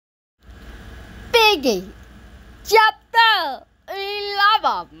Piggy, chapter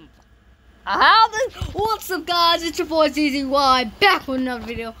 11. What's up, guys? It's your boy CZY, back with another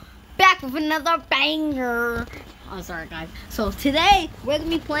video, back with another banger. Oh, sorry, guys. So today we're gonna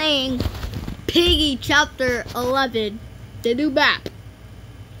be playing Piggy chapter 11, the new map.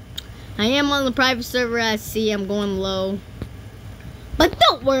 I am on the private server. As see, I'm going low. But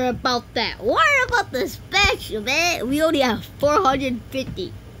don't worry about that. Worry about the special, man. We only have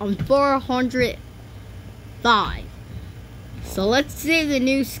 450 on 405. So let's see the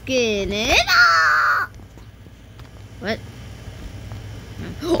new skin. And, what?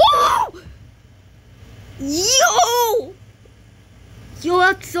 Oh! Yo,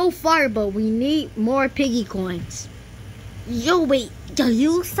 that's so fire, but we need more piggy coins. Yo, wait. Yo, he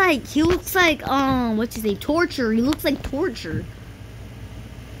looks like, what's his name? Torture. He looks like Torture.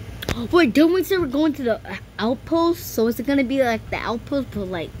 Wait, don't we say we're going to the outpost? So is it gonna be like the outpost, but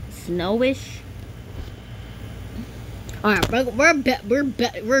like snowish? All right, we're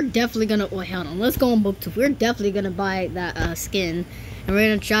definitely gonna. Wait, hold on. Let's go on book 2. We're definitely gonna buy that skin, and we're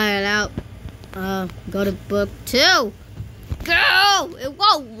gonna try it out. Go to book 2. Go! It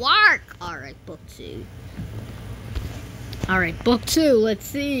won't work. All right, book 2. All right, book 2. Let's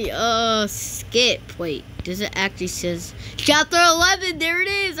see. Skip. Wait. Does it actually says chapter 11? There it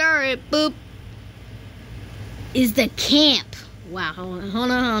is. All right, boop. Is the camp? Wow. Hold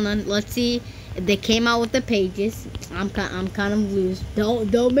on. Let's see if they came out with the pages. I'm kind of loose.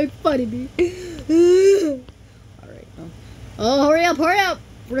 Don't make fun of me. All right. Oh, hurry up!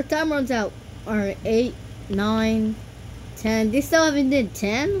 The time runs out. All right, 8, 9, 10. They still haven't did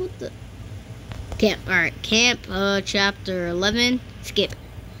 10. What the camp? All right, camp. Chapter 11. Skip.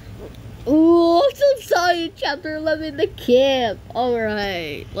 Oh, I'm so excited. Chapter 11, the camp.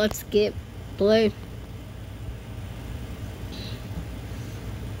 Alright, let's skip. Play.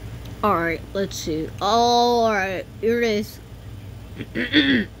 Alright, let's see. Alright, here it is.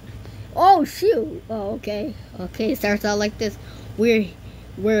 Oh, shoot. Oh, okay. Okay, it starts out like this. We're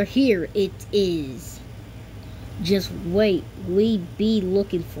here. It is. Just wait. We be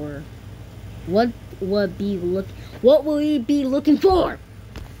looking for. What will we be looking for?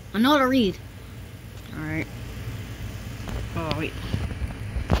 I know how to read. Alright. Oh, wait.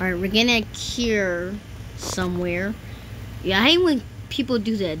 Alright, we're gonna cure somewhere. Yeah, I hate when people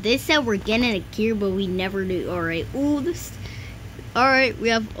do that. They said we're getting a cure, but we never do. Alright. Ooh, this. Alright, we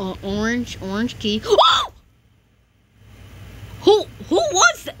have orange key. Oh! Who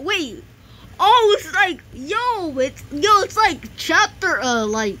was that? Wait. Oh, it's like, it's like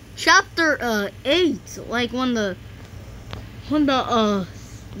chapter 8. Like when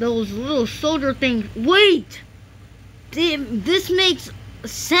those little soldier things. Wait! This makes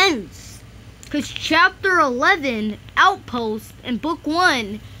sense. Because chapter 11, outpost, and book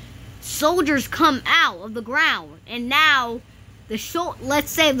 1, soldiers come out of the ground. And now, let's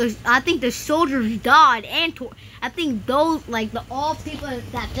say, I think the soldiers died. And I think those, like, all people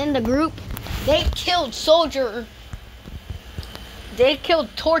that's in the group, they killed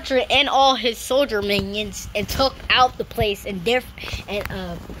Torture and all his soldier minions and took out the place and made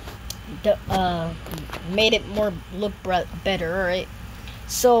it look better. All right.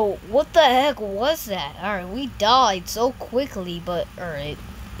 So what the heck was that? All right, we died so quickly, but all right,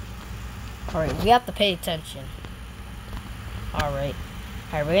 we have to pay attention. All right,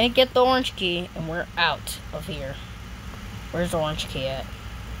 we're gonna get the orange key and we're out of here. Where's the orange key at?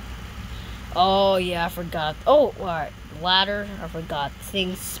 Oh yeah, I forgot. Oh, all right. Ladder, I forgot.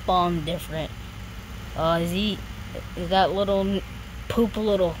 Things spawn different. Is that little poop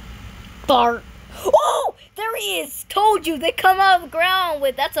little fart? Oh, there he is. Told you, they come out of the ground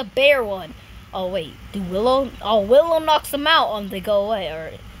with. That's a bear one. Oh wait, do Willow? Oh, Willow knocks them out and they go away. All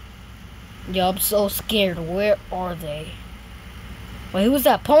right. Yo, I'm so scared. Where are they? Wait, who was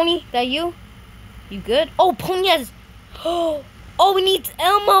that? Pony? That you? You good? Oh, Pony has. Oh, we need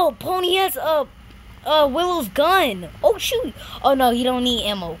ammo. Pony has Willow's gun. Oh shoot! Oh no, you don't need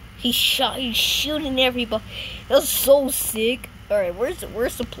ammo. He's shooting everybody. That's so sick. All right, where's the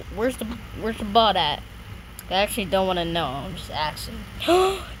bot at? I actually don't want to know. I'm just asking.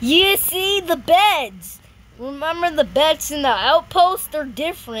 Yeah, see the beds. Remember the beds in the outpost? They're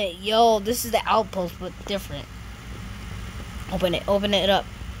different. Yo, this is the outpost, but different. Open it up.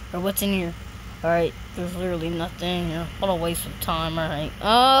 Or what's in here? All right, there's literally nothing here. What a waste of time. All right.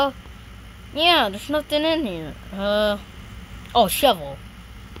 Yeah, there's nothing in here. Oh, shovel.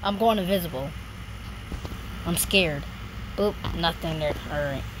 I'm going invisible. I'm scared. Boop, nothing there.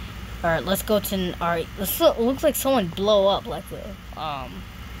 Alright, let's go to, looks like someone blow up, like the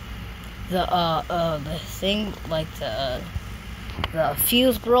thing, like the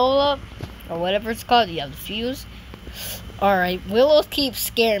fuse blow up. or whatever it's called. You have the fuse. Alright, Willow keeps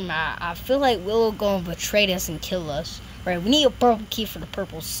scaring me. I feel like Willow gonna betray us and kill us. Alright, we need a purple key for the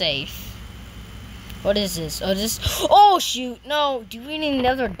purple safe. What is this? Oh, this. Oh, shoot. No. Do we need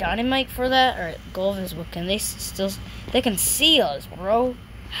another dynamite for that? Alright, Golden's what can they still. They can see us, bro.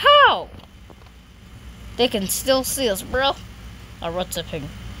 How? They can still see us, bro. Oh, what's up, pig?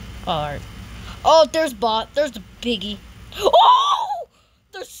 Alright. Oh, there's Bot. There's the piggy. Oh!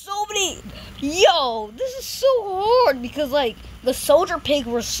 There's so many. Yo, this is so hard because, like, the soldier pig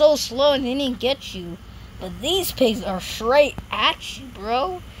were so slow and they didn't get you. But these pigs are straight at you,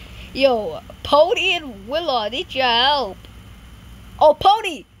 bro. Yo, Pony and Willow, I need your help. Oh,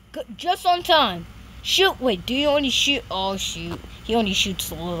 Pony! Just on time. Shoot. Wait, do you only shoot? Oh, shoot. He only shoots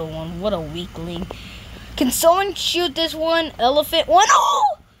the little one. What a weakling. Can someone shoot this one? Elephant one?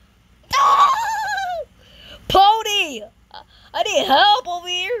 Oh! Ah! Pony! I need help over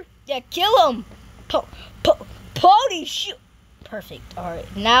here. Yeah, kill him. Pony, shoot. Perfect.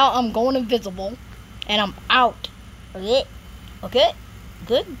 Alright, now I'm going invisible. And I'm out. Okay? Okay?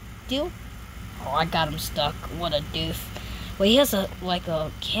 Good deal. Oh, I got him stuck. What a doof. Well, he has a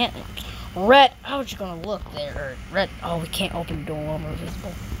can't. Red. How's you gonna look there? Red. Oh, we can't open the door when we're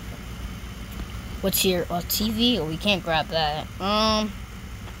visible. What's here? A TV? Oh, we can't grab that.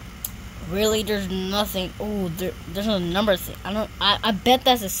 Really? There's nothing. Oh, there's a number thing. I bet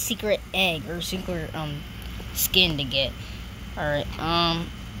that's a secret egg or secret skin to get. All right.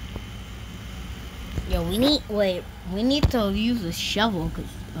 Yo, we need to use a shovel because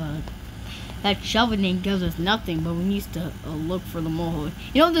that shovel thing gives us nothing, but we need to look for the mole.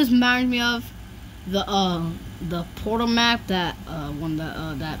 You know what this reminds me of? The portal map that when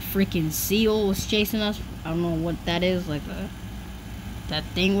that freaking seal was chasing us. I don't know what that is. Like that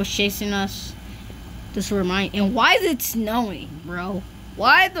thing was chasing us. This remind. And why is it snowing, bro?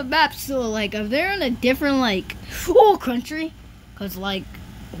 Why the map still like? Are they in a different like country? Cause like.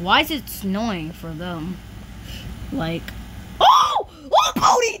 Why is it snowing for them? Like, oh,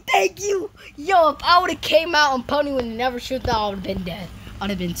 Pony, thank you. Yo, if I would have came out and Pony would never shoot that, I would have been dead. I'd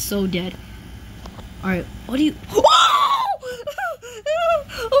have been so dead. All right, what do you? Oh!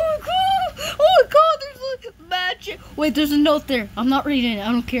 Oh my God! There's a magic. Wait, there's a note there. I'm not reading it.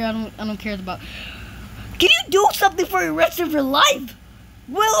 I don't care. I don't care about. Can you do something for the rest of your life,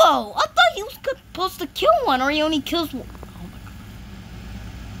 Willow? I thought you was supposed to kill one, or he only kills one.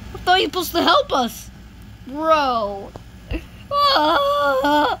 I thought you were supposed to help us, bro.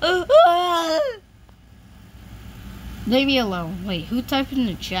 Leave me alone. Wait, who typed in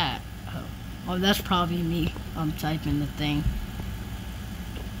the chat? Oh, that's probably me. I'm typing the thing.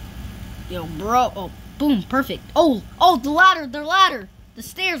 Yo, bro. Oh, boom, perfect. Oh, the ladder, the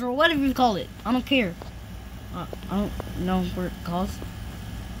stairs, or whatever you call it. I don't care. I don't know what it calls.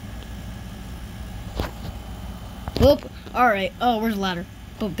 Whoop. All right. Oh, where's the ladder?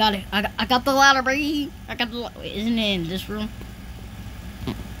 Oh, got it. I got the ladder, baby. I got the ladder. Wait, isn't it in this room?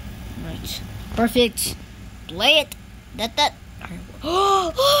 Right. Perfect. Play it. That.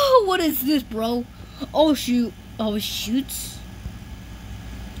 Oh, what is this, bro? Oh, shoot. Oh, it shoots.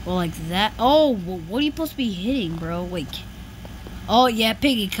 Well, like that. Oh, well, what are you supposed to be hitting, bro? Wait. Oh, yeah,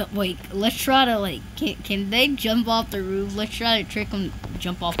 piggy. Wait, let's try to, like, can they jump off the roof? Let's try to trick them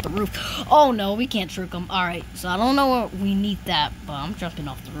jump off the roof. Oh, no, we can't trick them. All right, so I don't know what we need that, but I'm jumping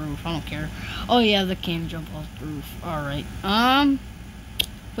off the roof. I don't care. Oh, yeah, they can jump off the roof. All right.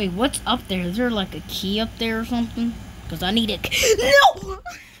 Wait, what's up there? Is there, like, a key up there or something? Because I need it. No!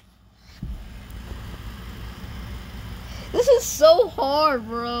 This is so hard,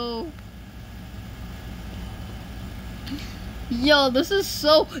 bro. Yo, this is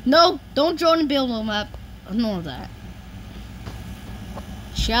so... No, don't join the build map. Ignore that.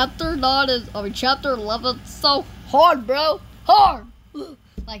 Chapter 9 is... chapter 11 is so hard, bro. Hard.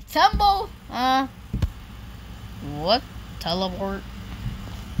 Like, tempo. What? Teleport.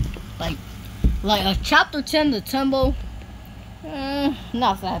 Like chapter 10, the tempo.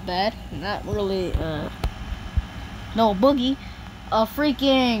 Not that bad. Not really, no boogie.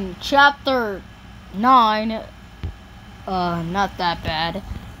 Freaking chapter 9... not that bad.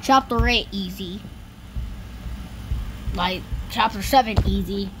 Chapter 8, easy. Like, chapter 7,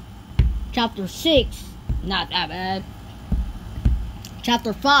 easy. Chapter 6, not that bad.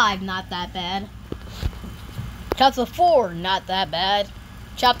 Chapter 5, not that bad. Chapter 4, not that bad.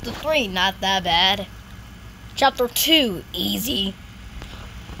 Chapter 3, not that bad. Chapter 2, easy.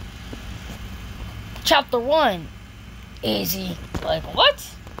 Chapter 1, easy. Like, what?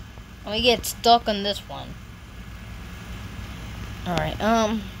 Let me get stuck on this one. Alright,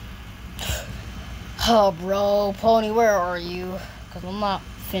 oh, bro, Pony, where are you? Because I'm not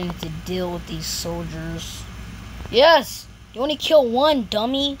finna to deal with these soldiers. Yes! You only kill one,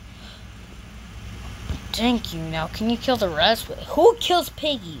 dummy. Thank you. Now, can you kill the rest? Who kills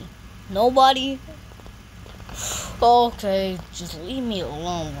Piggy? Nobody? Okay, just leave me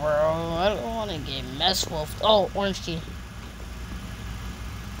alone, bro. I don't want to get messed with. Oh, orange key.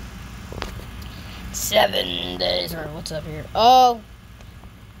 7 days. Alright, what's up here? Oh,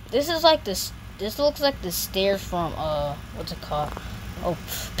 this is like this. This looks like the stairs from what's it called? Oh,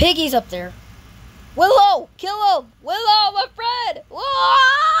 Piggy's up there. Willow, kill him! Willow, my friend!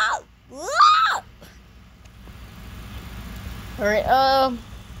 Whoa! Whoa! Alright,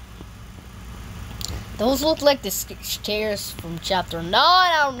 those look like the stairs from chapter 9.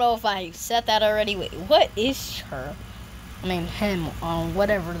 I don't know if I said that already. Wait, what is her? I mean, him,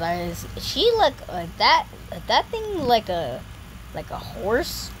 whatever that is. Is she like that thing like a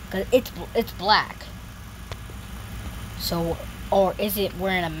horse? Cause it's black. So, or is it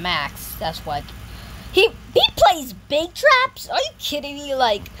wearing a mask? That's why. He plays big traps. Are you kidding me?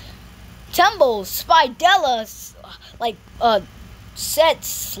 Like Tumble, Spidella, like set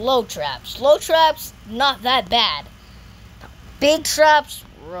slow traps. Slow traps, not that bad. Big traps,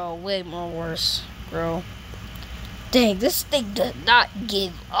 bro, way more worse, bro. Dang, this thing does not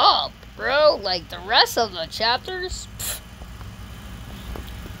give up, bro. Like the rest of the chapters. Pfft.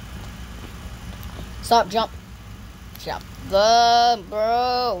 Stop, jump. Jump.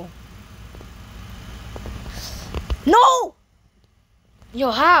 Bro. No!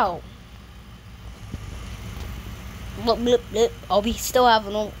 Yo, how? Blip, blip, blip. Oh, we still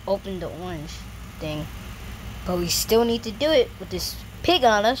haven't opened the orange thing. But we still need to do it with this pig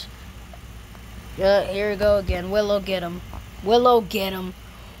on us. Yeah, here we go again. Willow, get him. Willow, get him.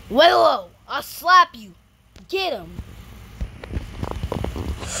 Willow, I'll slap you. Get him.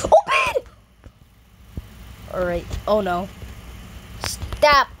 Open! Alright. Oh, no.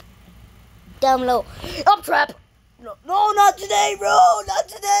 Stop. Down low. I'm trapped. No, not today, bro. Not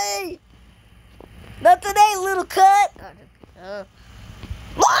today. Not today, little cut. No!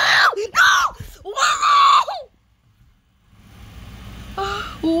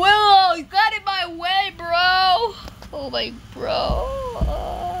 Willow, you got in my way, bro. Oh, my bro.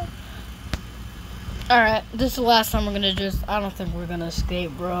 Alright, this is the last time we're gonna do this. I don't think we're gonna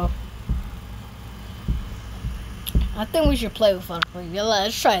escape, bro. I think we should play with other people. Yeah,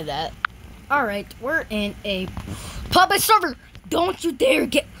 let's try that. Alright, we're in a puppet server. Don't you dare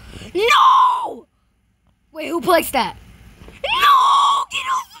get... No! Wait, who placed that? No! Get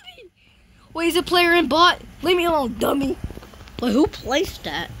off of me! Wait, is it player and bot? Leave me alone, dummy. Wait, who placed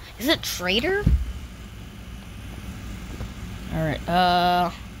that? Is it traitor? Alright,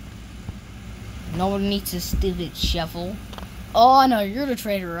 no one needs a stupid shovel. Oh, no, you're the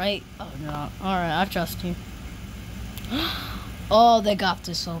traitor, right? Oh, no. Alright, I trust you. Oh, they got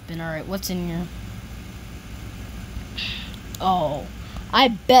this open. Alright, what's in here? Oh, I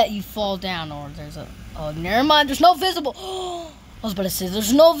bet you fall down or there's a... Oh, never mind. There's no visible... I was about to say,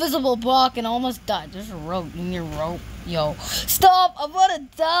 there's no visible block and I almost died. There's a rope. You need a rope. Yo, stop. I'm about to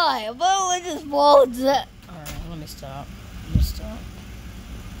die. I'm about to just fall into that. Alright, let me stop.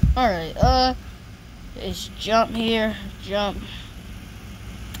 Alright, just jump here. Jump.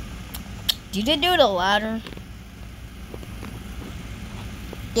 Did you do the ladder?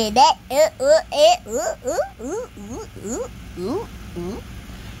 Did that?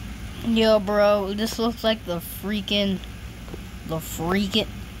 Yo, bro, this looks like the freaking.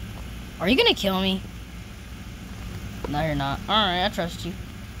 Are you gonna kill me? No, you're not. Alright, I trust you.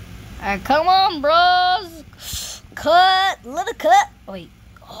 Alright, come on, bros. Cut, little cut. Wait.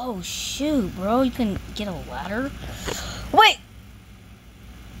 Oh, shoot, bro. You can get a ladder. Wait.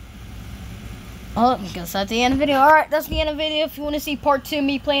 Oh, I guess that's the end of the video. Alright, that's the end of the video. If you want to see part 2,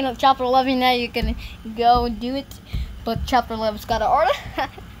 me playing up chapter 11, now you can go and do it. But chapter 11's got an order.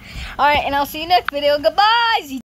 Alright, and I'll see you next video. Goodbye!